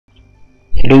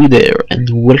Hello there, and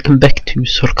welcome back to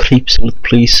ZirCreepsAlot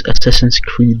plays Assassin's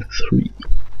Creed 3.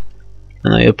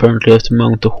 And I apparently have to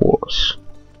mount a horse.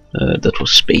 That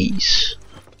was space.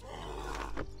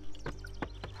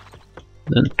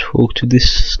 Then talk to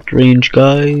this strange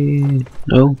guy.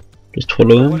 No, just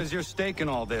follow him. What is your stake in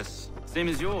all this? Same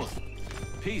as yours.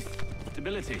 Peace,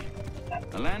 stability.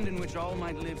 A land in which all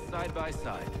might live side by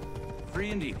side,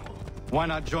 free and equal. Why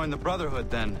not join the Brotherhood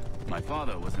then? My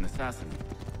father was an assassin.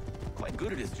 Quite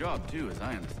good at his job too, as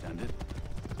I understand it.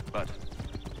 But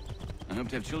I hope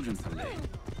to have children someday.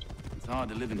 It's hard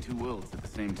to live in two worlds at the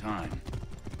same time.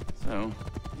 So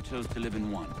I chose to live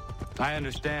in one. I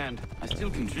understand. I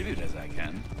still contribute as I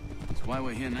can. That's why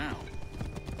we're here now.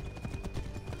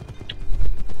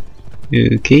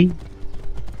 Okay.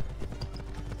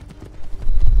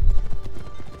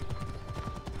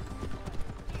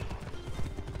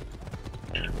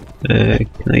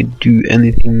 Can I do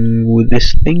anything with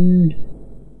this thing?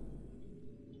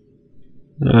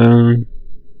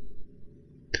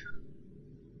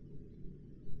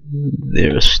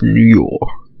 There's New York.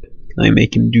 Can I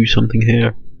make him do something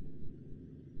here?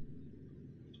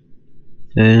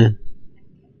 Okay,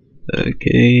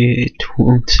 it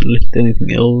won't select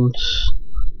anything else.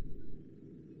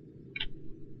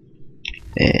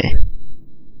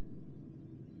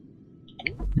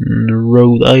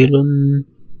 Rhode Island,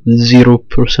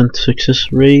 0%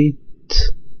 success rate.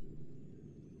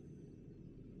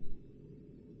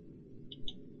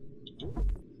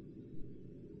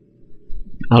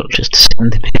 I'll just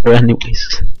send him here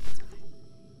anyways.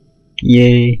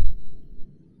 Yay.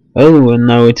 Oh, and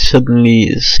now it's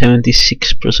suddenly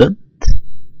 76%.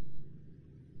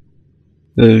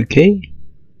 Okay.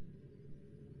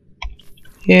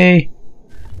 Yay.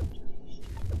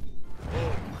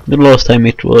 The last time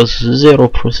it was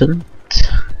 0%.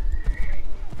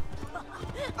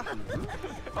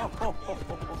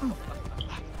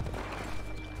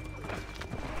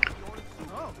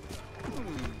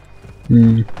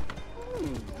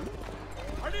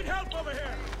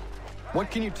 What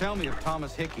can you tell me of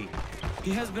Thomas Hickey?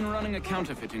 He has been running a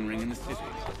counterfeiting ring in the city.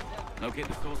 Locate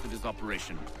the source of his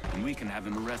operation, and we can have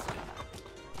him arrested.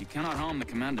 He cannot harm the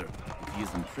commander if he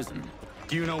is in prison.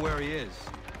 Do you know where he is?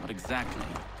 Not exactly,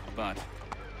 but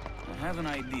I have an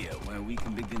idea where we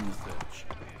can begin the search.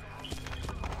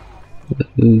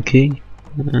 Okay,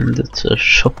 and that's a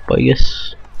shop, I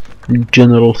guess.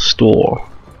 General store.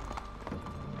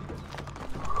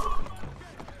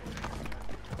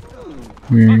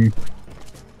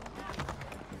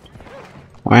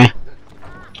 Where?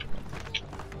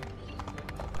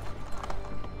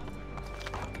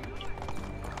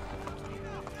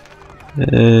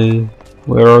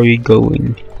 Where are we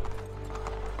going?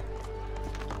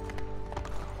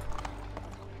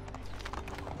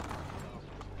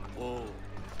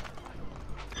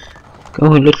 Go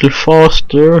a little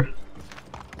faster.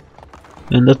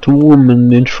 And that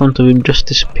woman in front of him just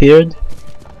disappeared.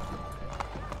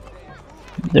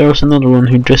 There was another one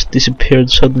who just disappeared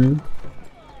suddenly.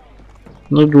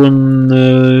 Another one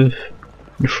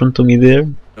in front of me there.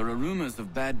 There are rumors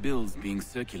of bad bills being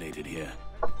circulated here.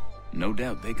 No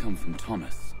doubt they come from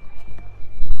Thomas.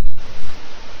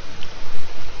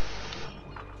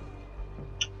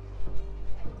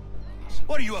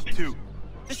 What are you up to?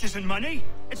 This isn't money.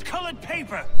 It's colored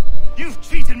paper. You've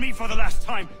cheated me for the last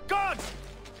time. God!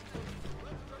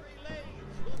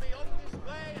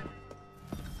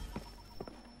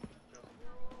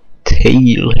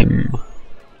 Tail him.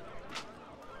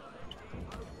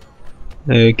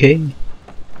 Okay.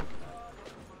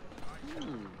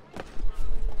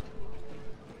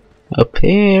 Up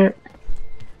here.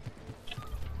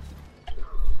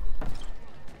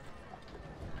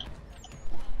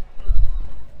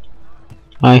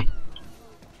 Hi.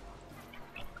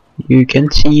 You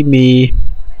can see me.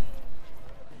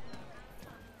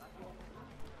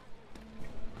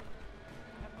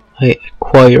 I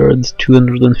acquired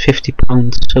 250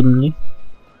 pounds suddenly.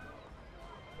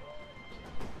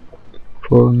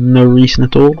 For no reason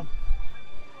at all.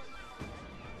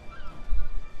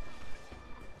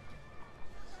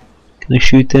 Can I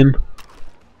shoot him?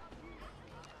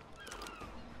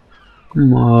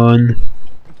 Come on.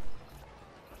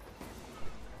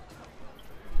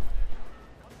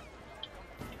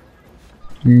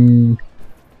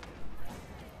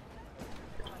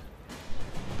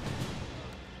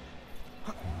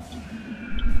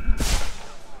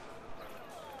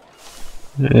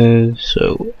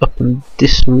 So up on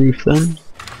this roof then.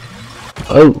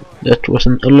 Oh, that was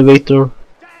an elevator.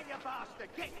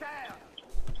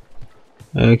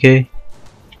 Okay.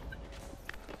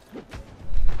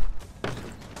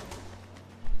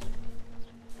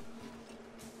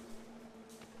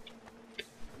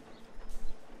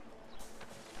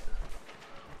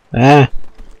 Ah.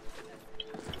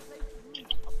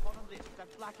 Upon a list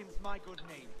that blackens my good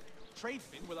name.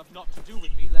 Tradesmen will have naught to do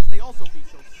with me, lest they also be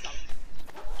so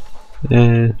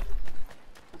sullen.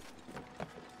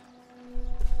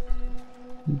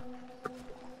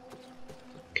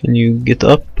 Can you get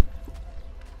up?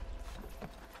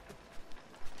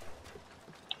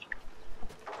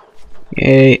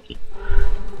 Yay.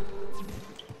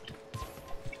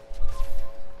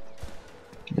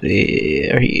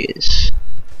 There he is.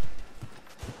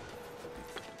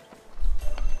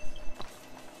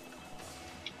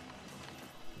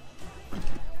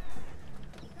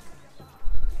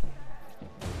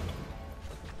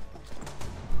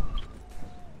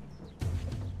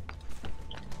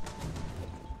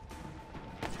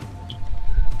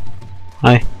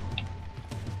 Hi.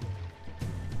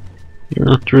 You're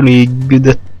not really good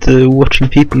at watching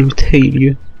people who tail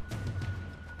you.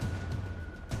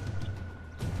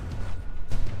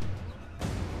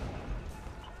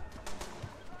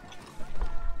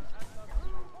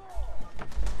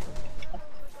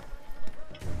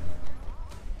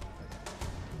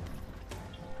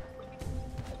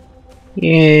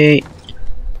 Yay!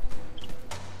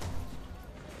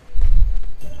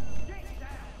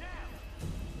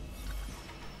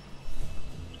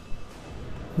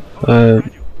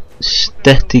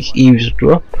 Static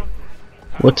eavesdrop?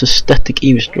 What's a static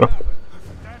eavesdrop?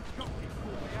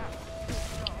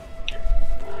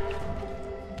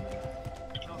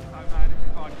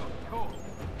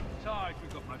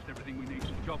 We've got most everything we need for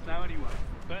the job now anyway.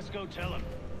 Best go tell him.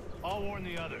 I'll warn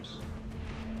the others.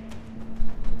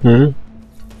 Huh?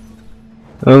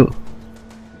 Oh.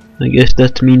 I guess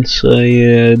that means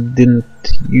I didn't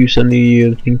use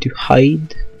anything to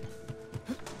hide.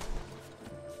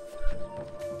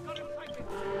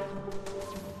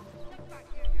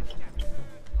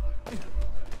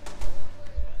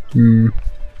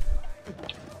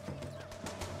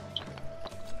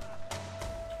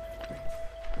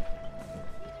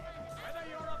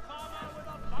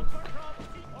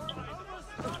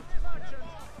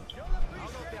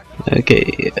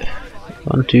 Okay,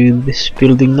 onto this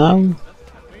building now.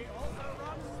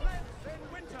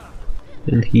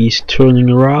 And he's turning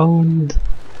around.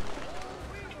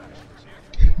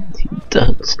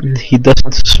 He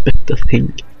doesn't suspect a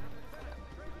thing.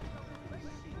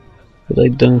 But I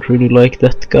don't really like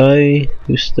that guy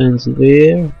who stands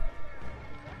there.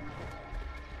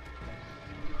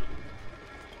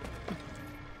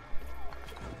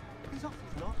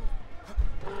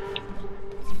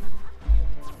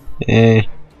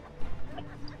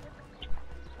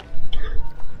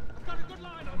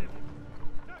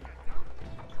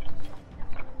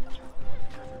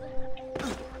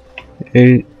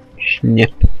 Oh,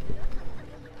 snap.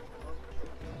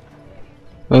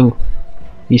 Oh,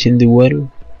 he's in the well.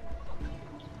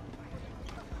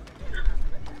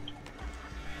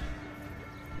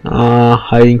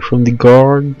 Hiding from the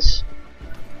guards.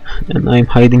 And I'm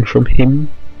hiding from him.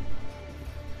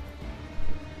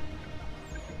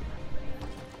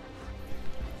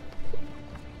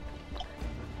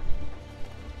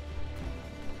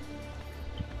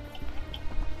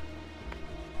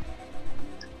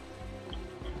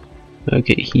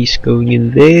 Okay, he's going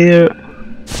in there.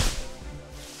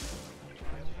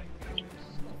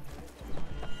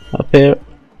 Up here.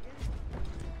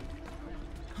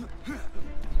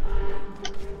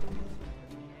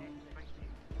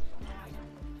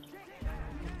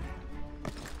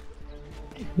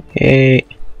 Hey.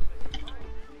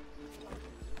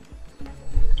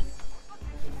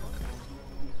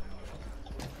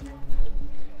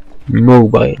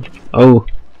 Mobile. Oh.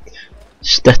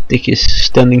 Static is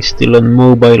standing still and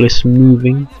mobile is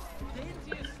moving.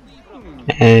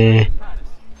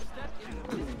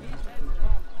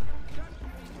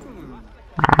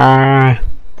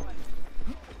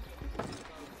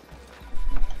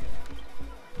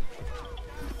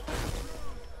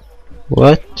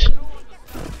 What?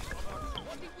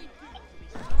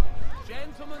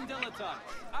 Gentlemen dilettantes,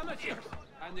 amateurs,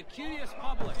 and the curious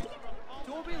public.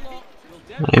 Toby Locke will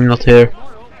I'm not here.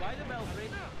 tomorrow by the Belfry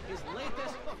his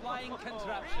latest flying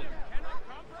contraption.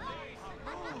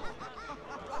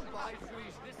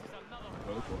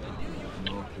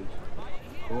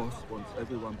 Boss wants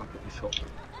everyone back at the shop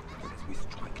as we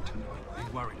strike tonight. Be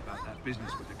worried about that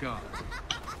business with the guards.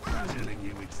 I'm telling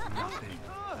you, it's nothing.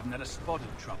 I haven't had a spot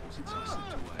of trouble since I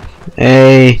slipped away.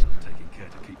 Hey, I'm taking care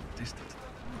to keep the distance.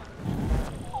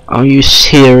 are you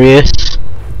serious?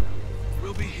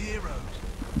 We'll be heroes.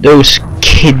 Those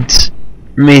kids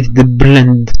made the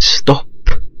blend stop.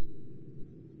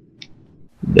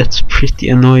 That's pretty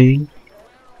annoying.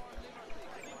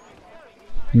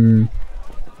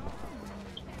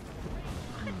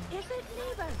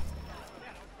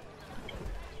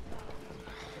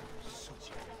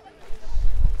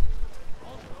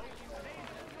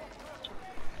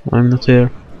 I'm not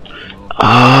here.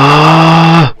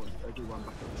 Ah! Everyone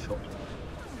back at the shop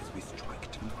as we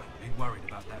strike tonight. Be worried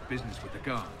about that business with the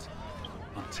guards.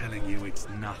 I'm telling you, it's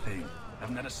nothing.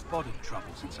 Haven't had a spot of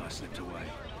trouble since I slipped away.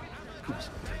 Of course,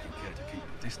 I'm taking care to keep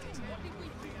a distance.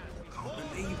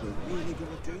 Can't believe we're really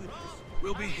gonna do this.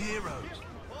 We'll be heroes.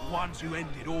 The ones who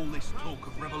ended all this talk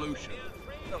of revolution.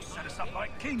 They'll set us up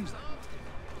like kings.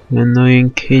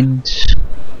 Annoying kids. A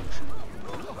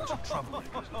bunch of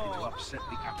troublemakers looking to upset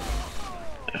the apple.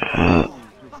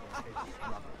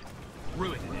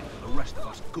 Ruining it for the rest of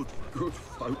us good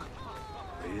folk.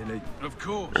 Really? Of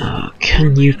course.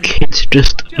 Can you kids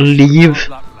just leave? Hard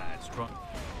luck, lads.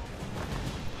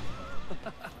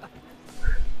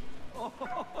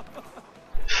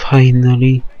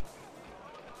 Finally.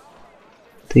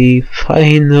 They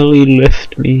finally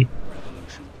left me.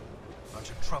 Revolution. Bunch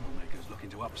of troublemakers looking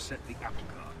to upset the apple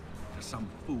cart. For some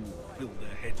fool filled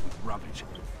their heads with rubbish.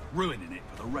 Ruining it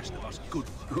for the rest of us good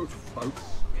folk.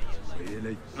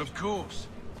 Really? Of course.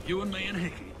 You and me and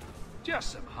Hickey.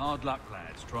 Just some hard luck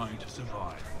lads trying to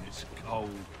survive in this cold,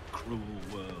 cruel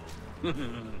world.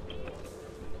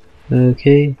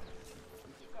 Okay.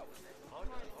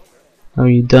 Are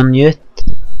you done yet?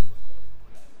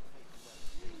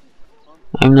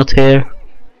 I'm not here.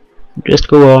 Just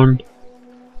go on.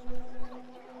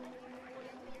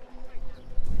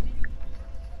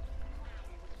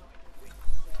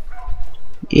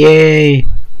 Yay!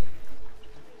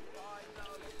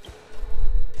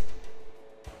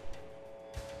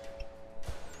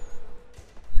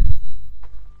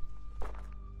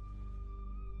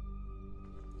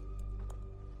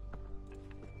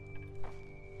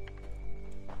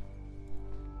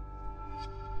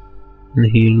 And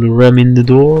he'll ram in the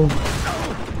door.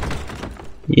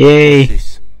 Yay!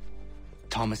 This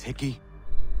Thomas Hickey?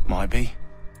 Might be.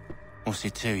 What's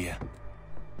it to you?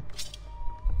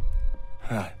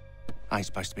 Huh. Ain't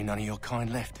supposed to be none of your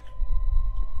kind left.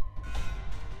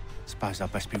 Suppose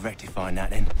I'd best be rectifying that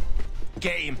then.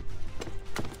 Get him!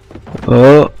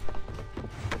 Oh!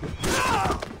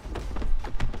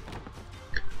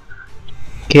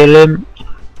 Kill him!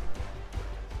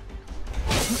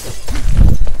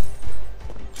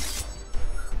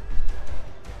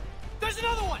 There's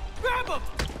another one! Grab him!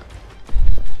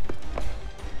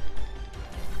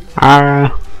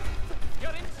 Ah!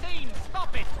 You're insane!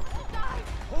 Stop it!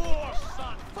 Poor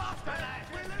son!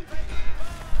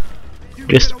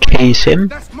 Just case him.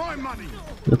 That's my money.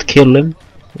 Not kill him.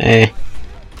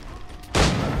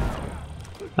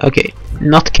 Okay,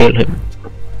 not kill him.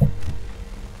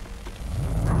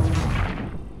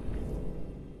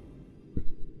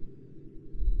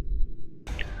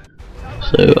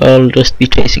 So I'll just be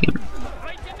chasing him.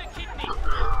 Right in the kidney!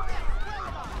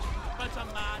 Bunch of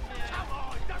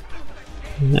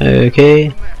madmen!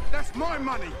 Okay. That's my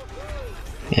money.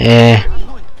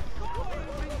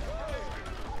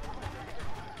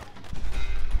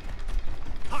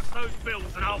 Touch those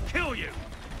bills and I'll kill you!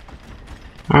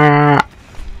 Ah.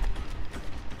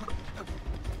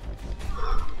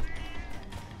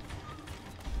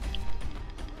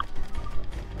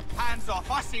 Hands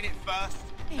off! I seen it first!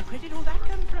 Hey, where did all that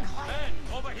come from?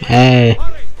 Hey.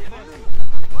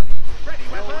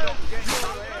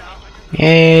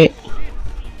 Hey.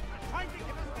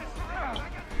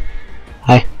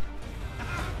 Hi.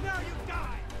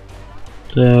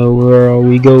 So where are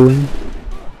we going?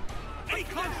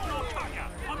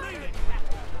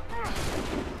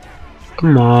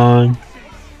 Come on.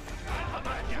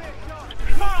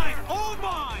 Mine! All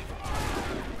mine!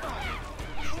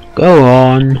 Go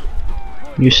on.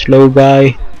 You slow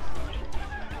guy.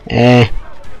 Hi.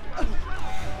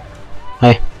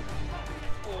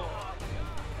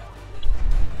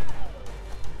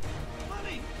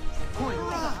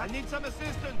 I need some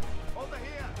assistance! Over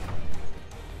here!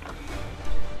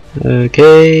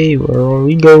 Okay, where are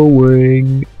we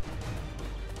going?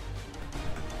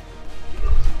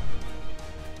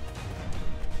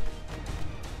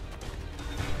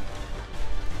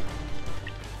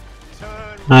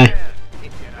 Hi.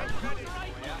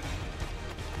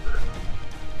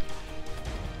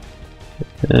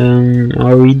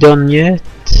 Are we done yet?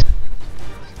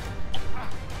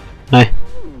 Hi.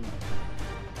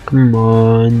 Come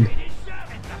on.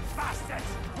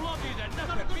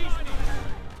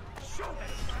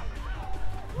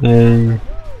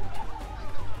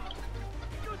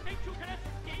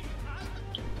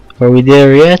 Are we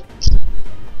there yet?